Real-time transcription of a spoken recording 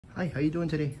Hi, how you doing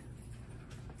today?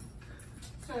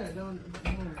 Sorry,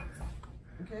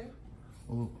 okay?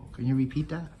 Oh, can you repeat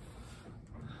that?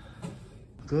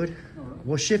 Good.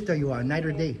 What shift are you on, night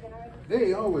or day?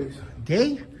 Day, always.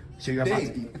 Day? So you're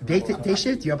about day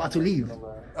shift? You're about to leave?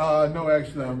 No,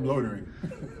 actually, I'm loitering.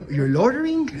 You're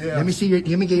loitering? Yeah. Let me see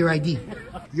let me get your ID.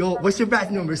 Yo, what's your badge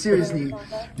number? Seriously.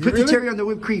 Put the cherry on the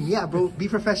whipped cream. Yeah, bro. Be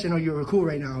professional. You're cool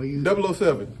right now.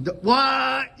 007.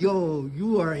 What? Yo,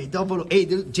 you are a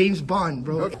 008. James Bond,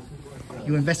 bro. Okay.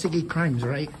 You investigate crimes,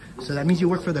 right? So that means you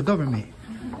work for the government.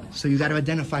 So you got to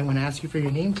identify when I ask you for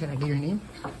your name. Can I get your name?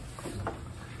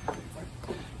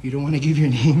 You don't want to give your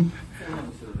name?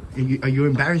 Are you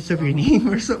embarrassed of your name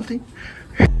or something?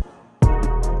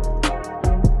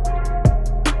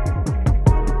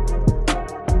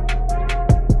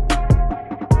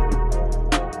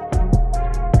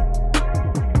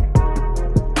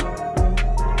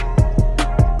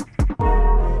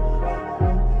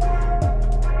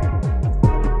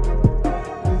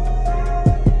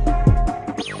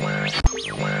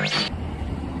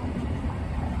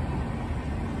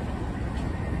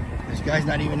 This guy's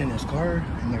not even in his car,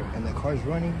 and the car's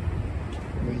running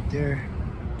right there.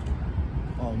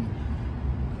 I'm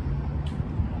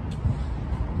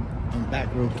back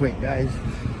real quick, guys.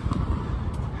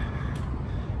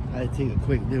 I had to take a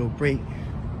quick little break.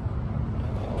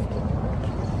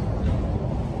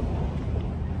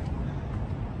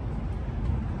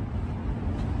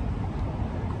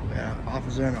 Got an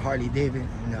officer on a Harley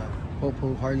Davidson,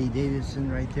 Popo Harley Davidson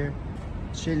right there,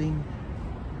 chilling.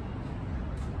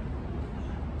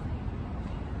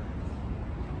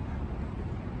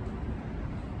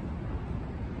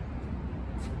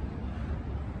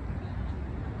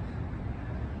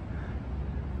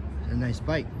 A nice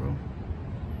bike, bro.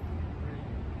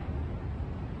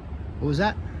 What was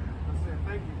that? I said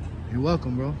thank you. You're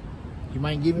welcome, bro. You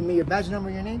mind giving me your badge number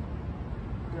and your name?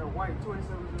 Yeah, white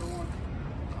 2701.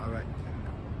 All right.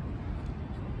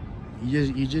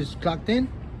 You just clocked in?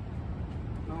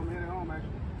 No, I'm heading home actually.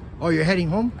 Oh, you're heading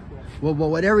home? Yeah. Well,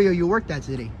 what area you worked at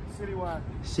today? Citywide.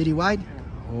 Citywide?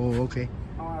 Yeah. Oh, okay.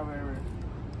 I don't have an area.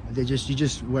 You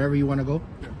just wherever you want to go?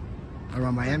 Yeah.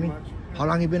 Around Miami? Pretty much, yeah. How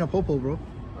long you been a Popo, bro?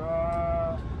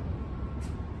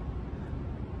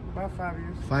 About 5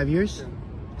 years. 5 years? Yeah.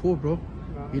 Cool, bro.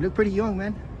 You look pretty young,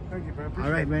 man. Thank you, man. All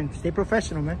right, man. Stay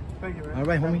professional, man. Thank you, man. All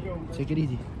right, Have a homie. good one, man. Take it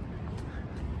easy.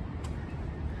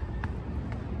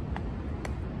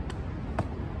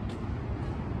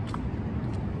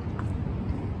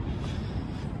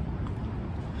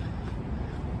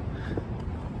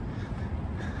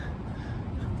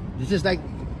 This is like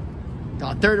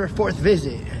the third or fourth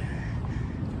visit.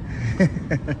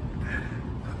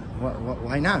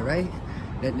 Why not, right?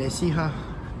 Let's see how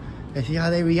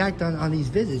they react on these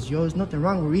visits. Yo, there's nothing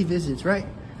wrong with revisits, right?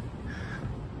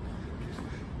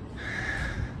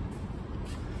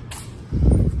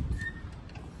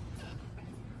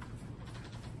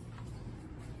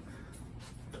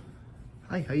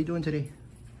 Hi, how you doing today?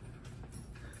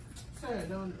 Sorry,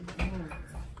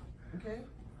 okay?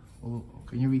 Oh,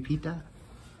 can you repeat that?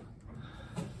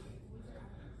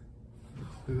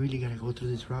 We really gotta go through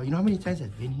this route. You know how many times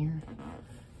I've been here?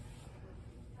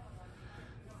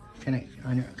 Can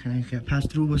I pass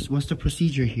through? What's the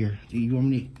procedure here? Do you want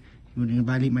me to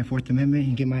violate my 4th Amendment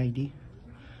and get my ID?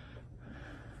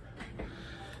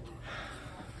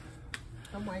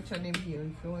 I'm writing your name here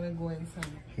if you want to go inside.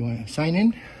 You want to sign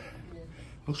in?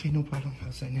 Yeah. Okay, no problem.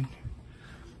 I'll sign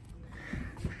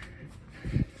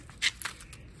in.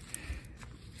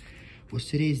 What's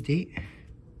today's date?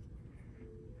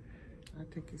 I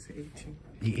think it's 18.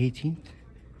 The 18th?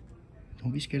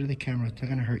 Don't be scared of the camera. It's not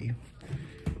gonna hurt you.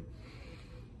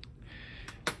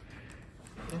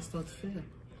 That's not fair.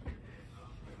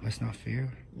 That's not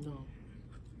fair. No.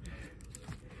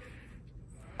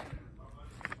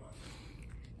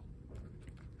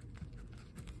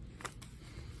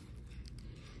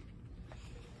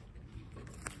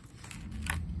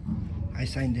 I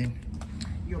signed in.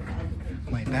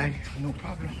 My bag, no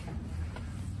problem.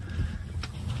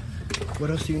 What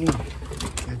else do you need?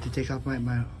 I have to take off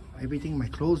my everything, my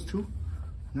clothes too?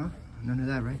 No? None of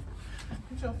that, right?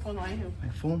 Put your phone right here. My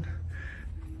phone?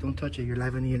 Don't touch it, you're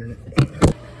live on the internet.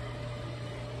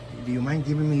 Do you mind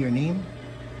giving me your name?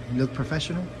 You look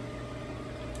professional.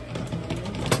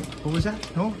 What was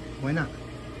that? No? Why not?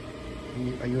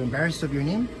 Are you embarrassed of your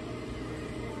name?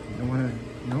 You don't want to?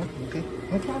 No? Okay.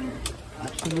 No problem.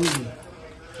 Absolutely.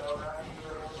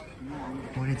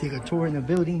 I want to take a tour in the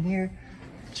building here.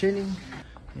 Chilling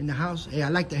in the house. Hey, I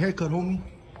like the haircut, homie.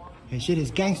 Hey, shit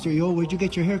is gangster, yo. Where'd you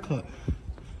get your haircut?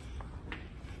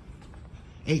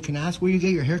 Hey, can I ask where you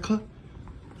get your haircut?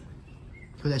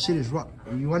 So that shit is wrong.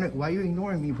 Why you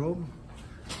ignoring me, bro?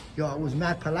 Yo, I was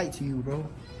mad polite to you, bro.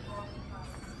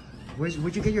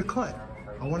 Where'd you get your cut?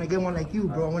 I want to get one like you,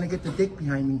 bro. I want to get the dick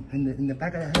behind me in the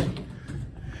back of the head.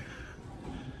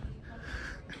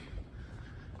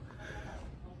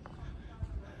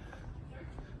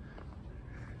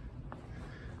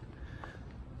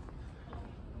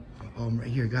 Right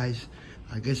here, guys.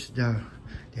 I guess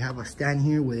they have a stand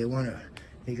here where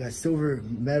they got silver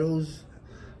medals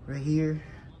right here.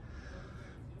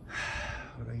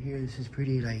 Right here, this is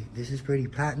pretty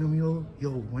platinum, yo.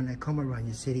 Yo, when I come around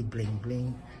your city, bling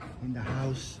bling in the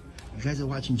house. You guys are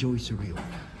watching Joey Surreal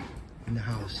in the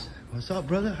house. What's up,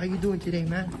 brother? How you doing today,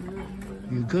 man?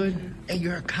 You good? Hey,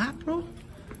 you're a cop, bro?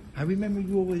 I remember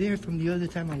you over there from the other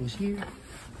time I was here.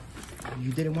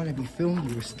 You didn't want to be filmed.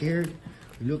 You were scared.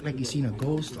 You looked like you seen a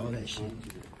ghost, all that shit.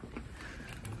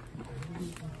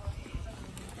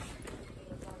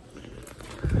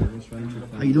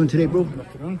 How you doing today, bro?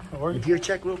 A gear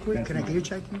check real quick. Can I gear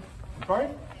check you? Sorry?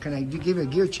 Can I give you a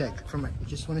gear check from I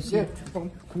just want to see? Yeah.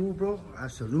 Cool, bro.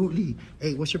 Absolutely.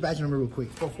 Hey, what's your badge number real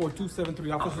quick?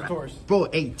 44273, Officer Torres. Bro,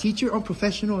 hey, teach your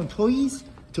unprofessional employees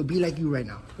to be like you right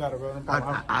now. Got it, bro.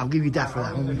 I'll give you that for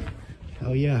that, homie.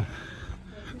 Oh, yeah.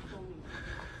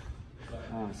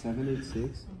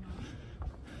 786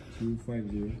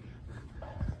 250.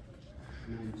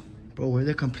 Bro, where are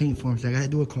the complaint forms? I gotta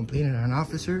do a complaint on an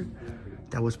officer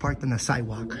that was parked on the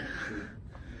sidewalk.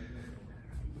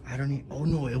 I don't need, oh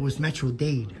no, it was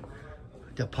Metro-Dade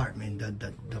department,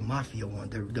 the mafia one,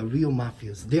 the real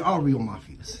mafias. They are real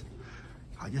mafias.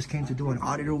 I just came to do an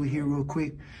audit over here real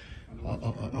quick.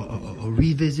 A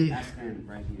revisit,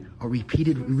 a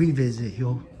repeated revisit,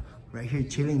 yo. Right here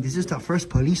chilling. This is the first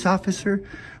police officer,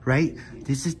 right?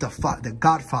 This is the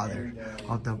godfather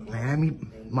of the Miami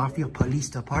Mafia Police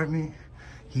Department.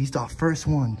 He's the first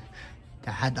one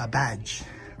that had the badge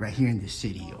right here in this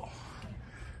city, yo.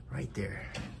 Right there.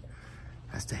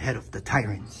 That's the head of the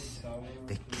tyrants.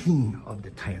 The king of the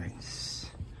tyrants.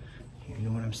 You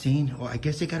know what I'm saying? Well, I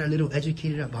guess they got a little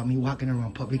educated about me walking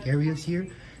around public areas here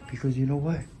because you know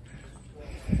what?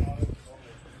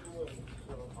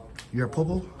 You're a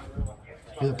popo?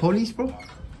 You're the police, bro?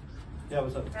 Yeah,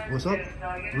 what's up? What's up?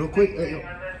 Real quick.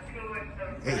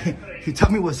 Hey, you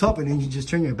tell me what's up and then you just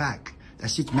turn your back.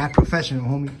 That shit's mad professional,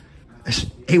 homie.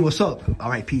 Hey, what's up? All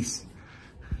right, peace.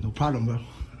 No problem, bro.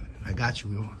 I got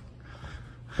you, bro.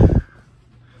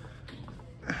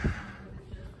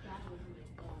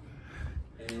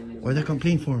 Where are the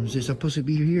complaint forms? They're supposed to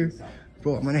be here.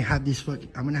 Bro, I'm gonna have this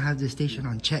station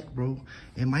on check, bro.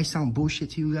 It might sound bullshit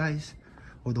to you guys,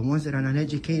 or the ones that are not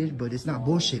educated, but it's not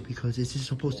bullshit because this is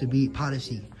supposed to be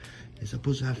policy. It's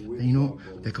supposed to have, you know,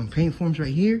 the complaint forms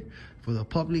right here for the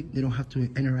public. They don't have to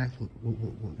interact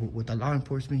with the law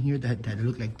enforcement here that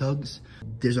look like thugs.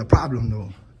 There's a problem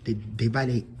though. They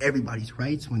violate everybody's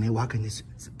rights when they walk in this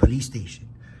police station.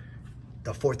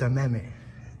 The Fourth Amendment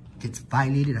gets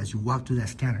violated as you walk through that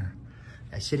scanner.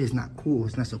 That shit is not cool.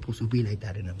 It's not supposed to be like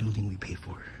that in a building we pay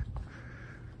for.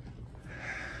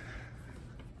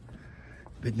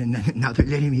 But then now they're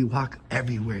letting me walk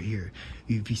everywhere here.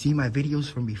 If you see my videos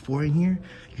from before in here,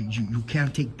 you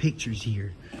can't take pictures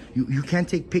here. You can't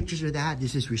take pictures of that.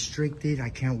 This is restricted. I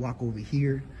can't walk over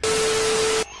here.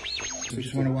 You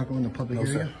just want to walk around the public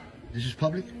area? Sir. This is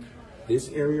public? This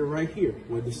area right here,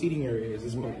 where the seating area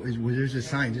is public. Where there's a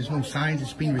sign. There's no signs.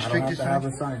 It's being restricted. I don't have to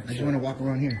have a sign. I just want to walk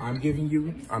around here. I'm letting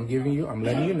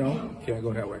you know. Can't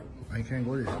go that way. I can't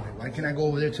go this way. Why can't I go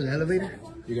over there to the elevator?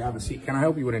 You can have a seat. Can I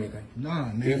help you with anything?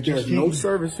 Nah, man. If there's no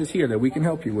services here that we can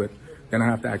help you with, then I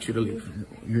have to ask you to leave.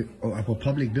 You're a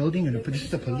public building, and this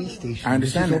is a police station. I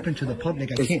understand. This is open to the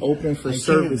public. It's open for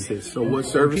services. So what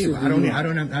services? I don't have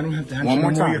to answer One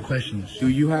more time. Your questions. Do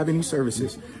you have any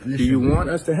services? Listen. Do you want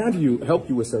us to help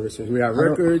you with services? We have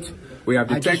records. We have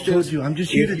detectives. I just told you, I'm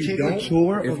just here to take a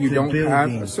tour of the building. If you don't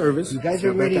have a service, you guys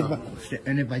are ready,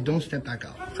 and if I don't step back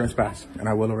out, trespass, and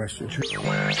I will arrest you.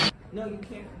 No, you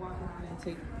can't walk around and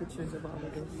take pictures of all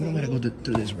of this. I'm gonna go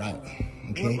through this route,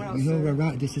 okay? What route, You know sir? what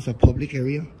route? This is a public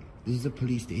area. This is a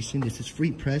police station. This is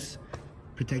free press,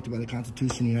 protected by the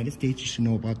Constitution of the United States. You should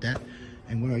know about that.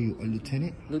 And what are you, a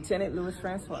lieutenant? Lieutenant Louis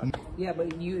Francois. Yeah,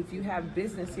 but if you have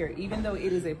business here, even though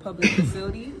it is a public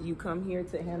facility, you come here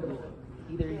to handle it.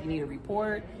 Either you need a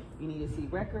report, you need to see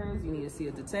records, you need to see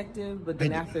a detective, but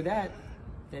then after that,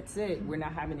 that's it. We're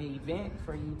not having an event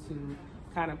for you to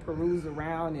kind of peruse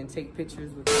around and take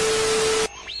pictures with.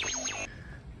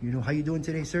 You know, how you doing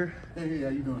today, sir? Hey, how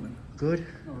you doing? Good?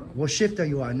 What shift are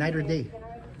you on, night or day?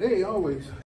 Hey,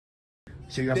 always.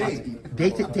 So you're about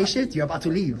day shift? You're about to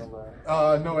leave?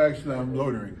 No, actually, I'm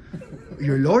loitering.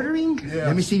 You're loitering? Yeah.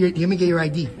 Let me see let me get your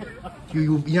ID.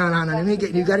 No, let me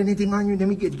get, you got anything on you? Let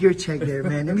me get your check there,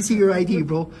 man. Let me see your ID,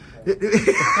 bro.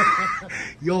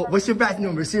 Yo, what's your badge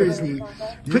number? Seriously.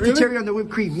 Put the cherry on the whipped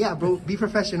cream. Yeah, bro. Be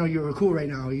professional. You're cool right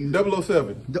now.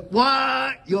 007.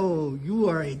 What? Yo, you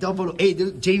are a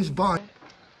 008. James Bond.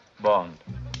 Bond.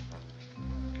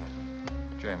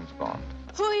 James Bond.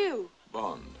 Who are you?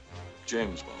 Bond.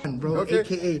 James Bond. Bro, Okay.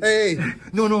 AKA. Hey.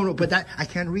 No, but that, I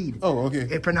can't read. Oh,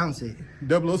 okay. Pronounce it.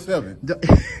 007. The-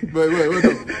 But no,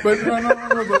 but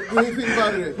the thing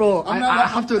about it, Bro, I'm I not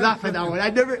have to laugh at that one.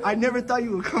 I never thought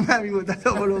you would come at me with that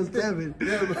 007.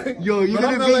 Yeah, but, Yo, you're but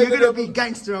I'm not gonna like be the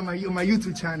gangster on my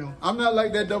YouTube channel. I'm not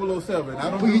like that 007. I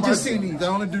don't But do you just- martinis. I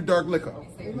only do dark liquor.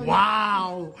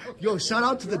 Wow. Yo, shout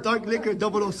out to the dark liquor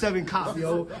 007 cop,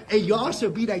 yo. Hey, y'all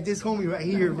should be like this homie right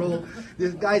here, bro.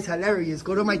 This guy's hilarious.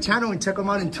 Go to my channel and check him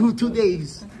out in two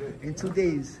days. In 2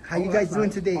 days. How you guys doing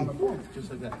today? Just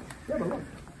like that.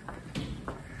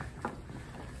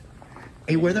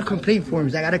 Hey, where are the complaint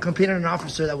forms? I got a complaint on an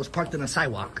officer that was parked on a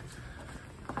sidewalk.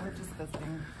 We're just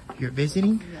visiting. You're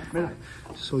visiting? Yes.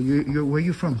 So you're where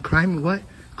you from? Crime what?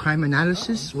 Crime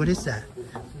analysis? What is that?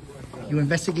 You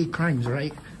investigate crimes,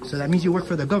 right? So that means you work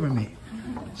for the government.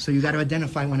 So you got to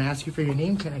identify when I ask you for your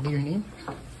name. Can I get your name?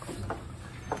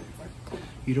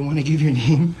 You don't want to give your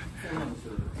name?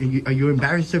 Are you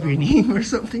embarrassed of your name or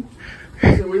something?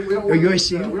 Are you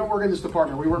ashamed? We don't work in this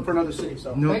department. We work for another city.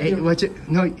 So No, thank you.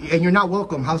 no, and you're not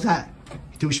welcome. How's that?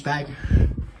 Douchebag.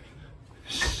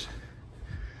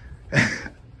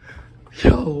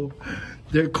 Yo,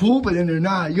 they're cool, but then they're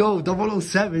not. Yo,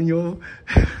 007, yo.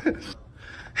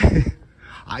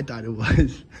 I thought it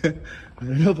was. I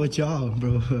don't know about y'all,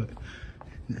 bro.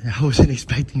 I wasn't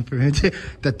expecting for it to,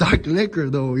 the dark liquor,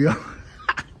 though, yo.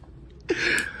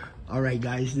 All right,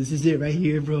 guys, this is it right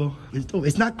here, bro.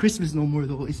 It's not Christmas no more,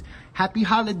 though. It's happy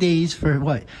holidays for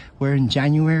what? We're in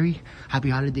January. Happy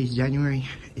holidays, January.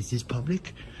 Is this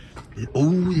public? Oh,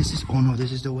 no, this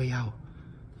is the way out.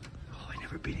 Oh, I've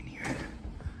never been in here.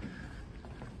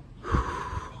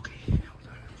 Okay, hold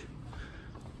on.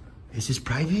 Is this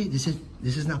private? This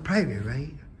is not private,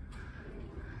 right?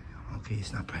 Okay,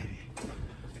 it's not private.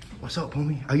 What's up,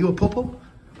 homie? Are you a popo?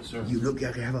 Sir. You look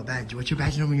like you have a badge. What's your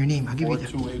badge number and your name? I'll give you that.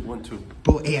 42812.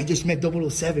 Bro, hey, I just met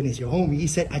 007 as your homie. He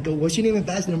said, I go, what's your name and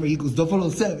badge number? He goes,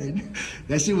 007.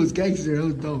 That shit was gangster. That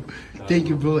was dope. Thank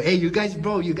you, bro. Hey, you guys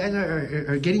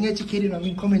are getting educated on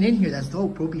me coming in here. That's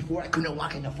dope, bro. Before I couldn't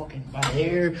walk in the fucking, my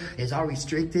hair is all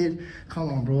restricted. Come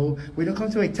on, bro. We don't come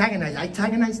to antagonize. I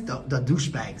antagonize the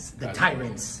douchebags, the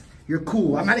tyrants. You're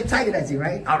cool. I'm not antagonizing,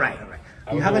 right? All right.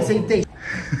 You have the same thing.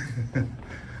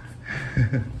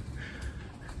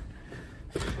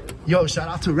 Yo, shout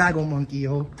out to RAGOMONKEY,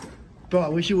 yo. Bro, I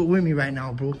wish you were with me right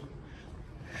now, bro.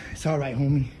 It's all right,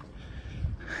 homie.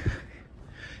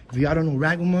 If y'all don't know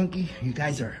RAGOMONKEY, you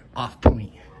guys are off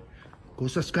point. Go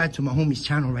subscribe to my homie's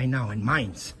channel right now and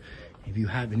mine's. If you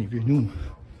haven't, if you're new.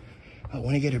 I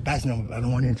want to get her badge number, but I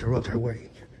don't want to interrupt her work.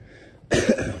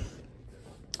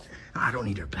 I don't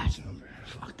need her badge number.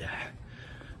 Fuck that.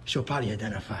 She'll probably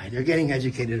identify. They're getting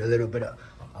educated a little bit.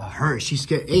 Her, she's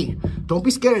scared. Hey, don't be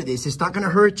scared of this. It's not gonna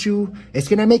hurt you. It's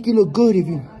gonna make you look good if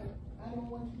you.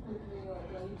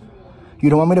 You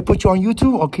don't want me to put you on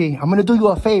YouTube? Okay, I'm gonna do you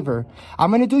a favor.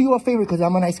 Because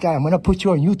I'm a nice guy. I'm gonna put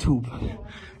you on YouTube.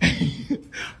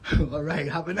 All right,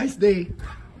 have a nice day.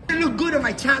 You look good on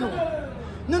my channel.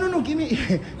 No, give me.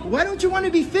 Why don't you want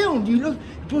to be filmed? You look,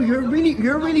 bro. You're really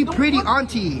pretty,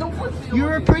 auntie.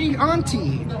 You're a pretty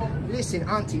auntie. Listen,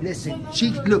 auntie, listen.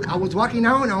 Look, I was walking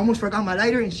out and I almost forgot my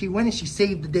lighter, and she went and she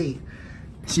saved the day.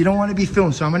 She don't want to be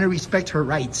filmed, so I'm gonna respect her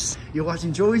rights. You're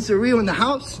watching Joey Surreal in the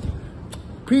house.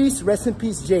 Peace, rest in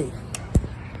peace, Jay.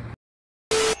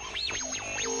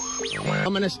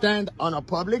 I'm gonna stand on a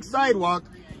public sidewalk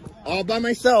all by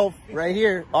myself, right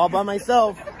here, all by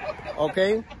myself,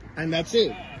 okay? And that's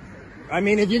it. I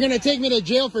mean, if you're gonna take me to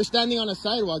jail for standing on a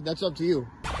sidewalk, that's up to you.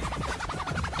 Ride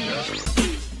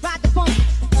the pump.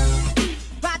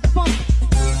 Ride the pump.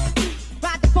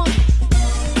 Ride the pump. Ride the pump.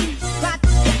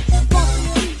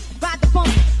 Ride the pump.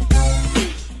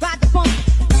 Ride the pump. Ride the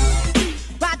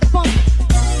pump. Ride the pump.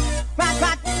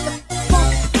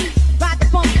 Ride the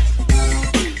pump.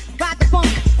 Ride the pump.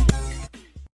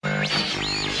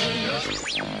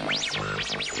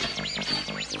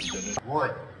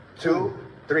 1, 2,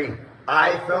 3.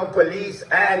 I film police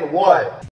and what?